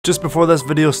Just before this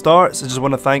video starts, I just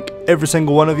want to thank every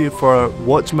single one of you for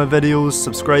watching my videos,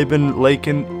 subscribing,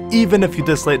 liking, even if you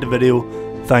dislike the video,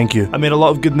 thank you. I made a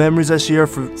lot of good memories this year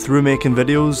through making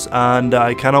videos, and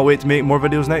I cannot wait to make more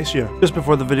videos next year. Just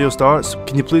before the video starts,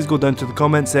 can you please go down to the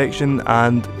comment section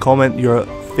and comment your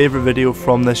favourite video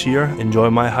from this year? Enjoy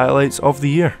my highlights of the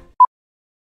year.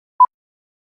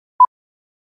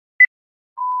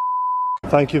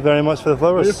 Thank you very much for the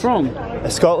flowers. Where are you from?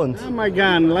 Scotland. Oh my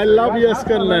God, I love you,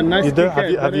 Scotland. Nice you do? to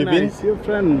Have you been? Your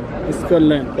friend,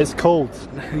 Scotland. It's cold.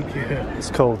 Thank you. It's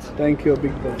cold. Thank you,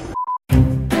 big boss.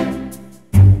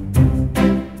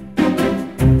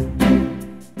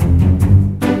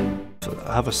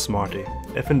 Have a Smartie.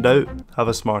 If in doubt, have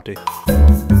a Smartie. Let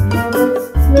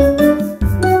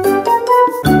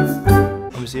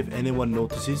me see if anyone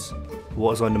notices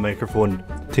what is on the microphone.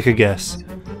 Take a guess.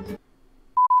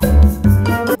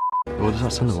 What does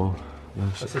that sound like?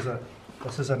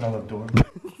 This is another door. Keep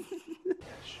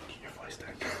your voice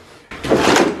down.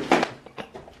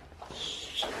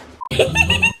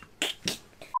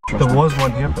 There was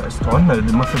one here, but it's gone now.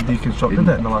 They must have deconstructed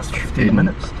it in the last 15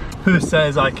 minutes. Who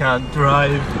says I can't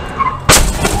drive?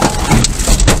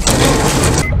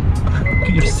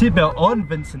 Get your seatbelt on,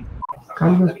 Vincent.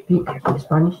 Can you speak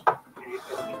Spanish?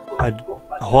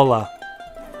 Hola.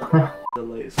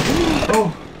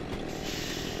 Oh,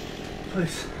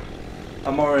 please.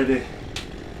 I'm already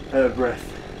out of breath.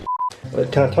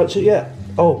 Can I touch it yet?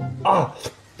 Oh, oh,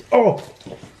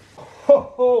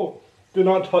 oh, do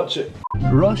not touch it.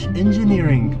 Rush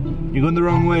Engineering. You're going the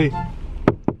wrong way.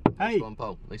 Hey. Nice one,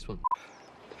 pal. Nice one.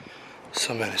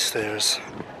 So many stairs.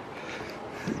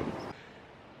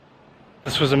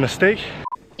 This was a mistake.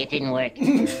 It didn't work.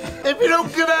 If you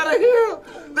don't get out of here,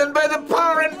 then by the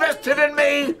power invested in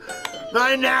me,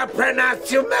 I now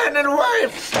pronounce you man and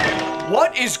wife.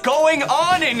 What is going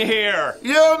on in here?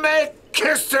 You may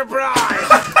kiss the bride.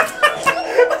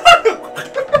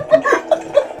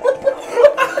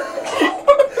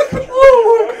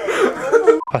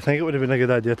 I think it would have been a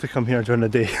good idea to come here during the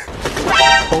day.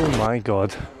 Oh my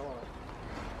god. I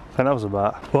think that was a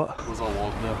bat. What? It was all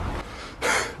walk now.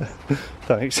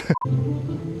 Thanks.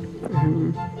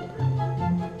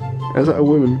 Is that a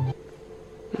woman?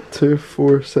 2,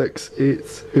 4, 6,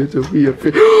 8. Who do we have?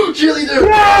 Cheerleader!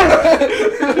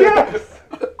 Yes!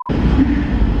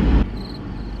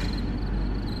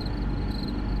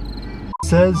 It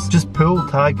says just pull,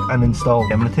 tag, and install.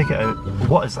 I'm gonna take it out.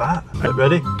 What is that? Right,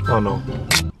 ready? Oh no.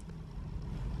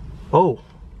 Oh.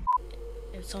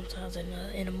 And sometimes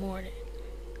in the morning.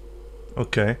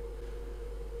 Okay.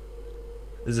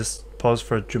 Is this pause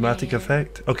for dramatic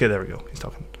effect? Okay, there we go. He's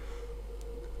talking.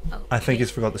 Oh, I think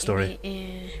he's forgot the story.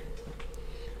 And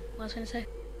what was I gonna say?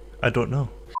 I don't know.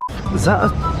 Is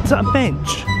that a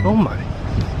bench? Oh my.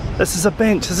 This is a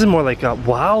bench. This is more like a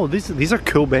wow, these are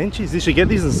cool benches. They should get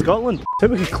these in Scotland. I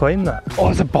think we could climb that. Oh,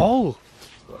 there's a ball.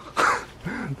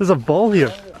 There's a ball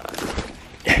here.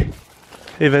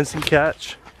 Hey Vincent,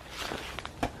 catch.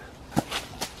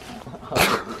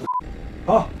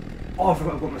 Oh, I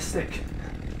forgot I've got my stick.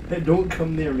 Hey, don't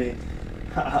come near me.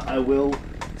 I will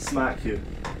smack you.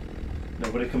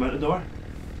 Nobody come out the door?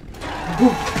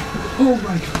 Oh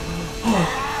my god.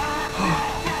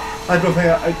 I don't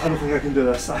think I can do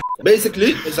this.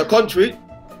 Basically, it's a country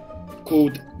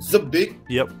called Zibbi.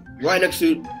 Yep. Right next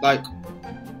to like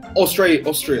Austria.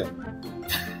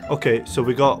 Okay, so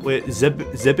we got Zibbi?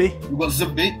 We got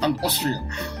Zibbi and Austria.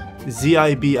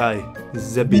 Z-I-B-I.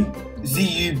 Zibbi.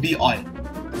 Z-U-B-I.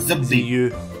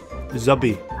 Zibbi.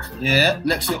 Zubby. Yeah,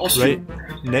 next to Austria.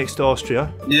 Right, next to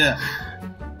Austria. Yeah.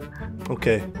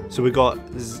 Okay, so we got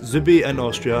Zubi in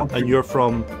Austria, and you're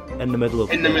from in the middle of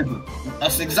it. In the middle.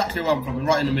 That's exactly where I'm from,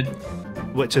 right in the middle.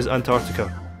 Which is Antarctica.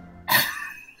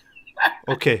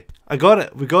 Okay, I got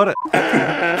it, we got it.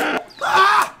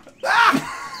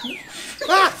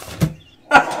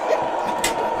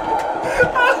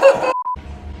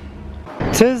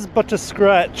 Tis but a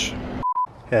scratch.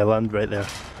 Yeah, land right there.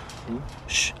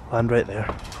 Shh, land right there.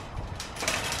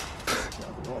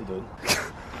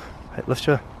 Right, lift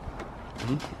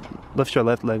your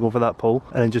left leg over that pole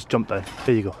and then just jump down.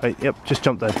 There you go. Right, yep, just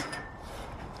jump down.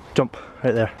 Jump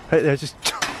right there. Right there, just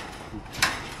jump.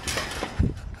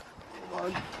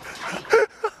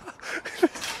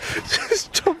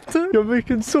 Just jump down. You're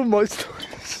making so much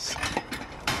noise.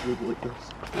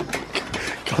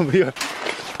 Come here.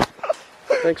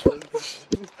 Thanks for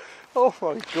Oh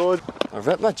my god. I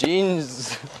ripped my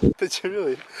jeans. Did you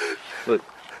really? Look.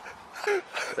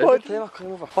 Every time I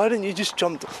climb over. Why didn't you just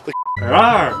jump? Like,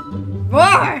 Roar!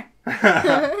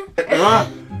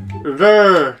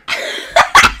 Roar!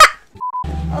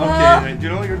 Okay, right, do you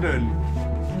know what you're doing?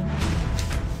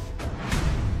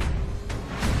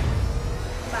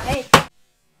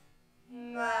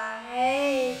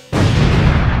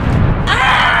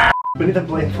 We need a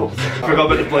blindfold. Forgot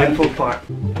about the blindfold part.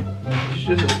 Just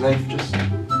use this knife, just.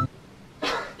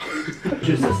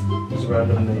 Just this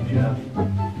random knife you have.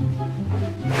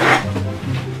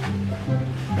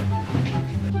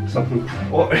 Something.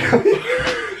 Oh,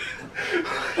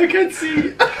 I can't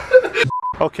see.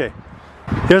 Okay,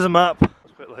 here's a map.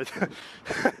 That's quite loud.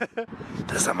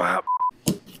 There's a map.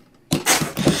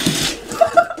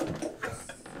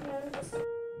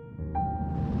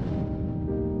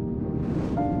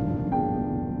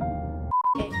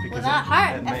 Will that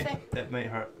hurt? It might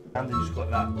hurt. And then you just got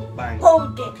that bang.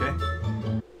 Hold it. Okay.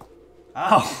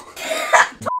 Ow!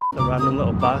 A random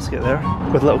little basket there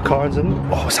with little cards in.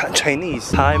 Oh, is that Chinese?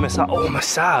 Thai massage. Oh,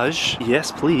 massage.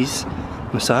 Yes, please.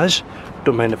 Massage.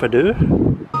 Don't mind if I do.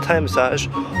 Thai massage.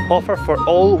 Offer for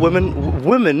all women.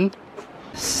 Women.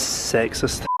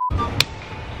 Sexist.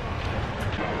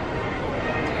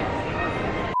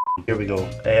 Here we go.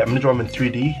 I'm gonna draw them in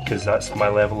 3D because that's my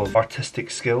level of artistic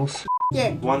skills.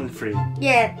 Yeah. 1 3.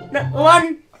 Yeah. No,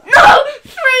 1. No!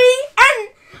 3 and.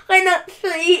 Why not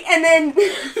 3 and then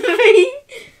 3?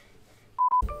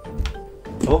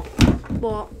 Oh.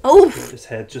 What? Oh! His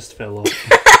head just fell off.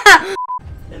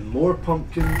 And more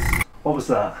pumpkins. What was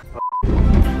that?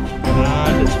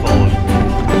 And it's falling.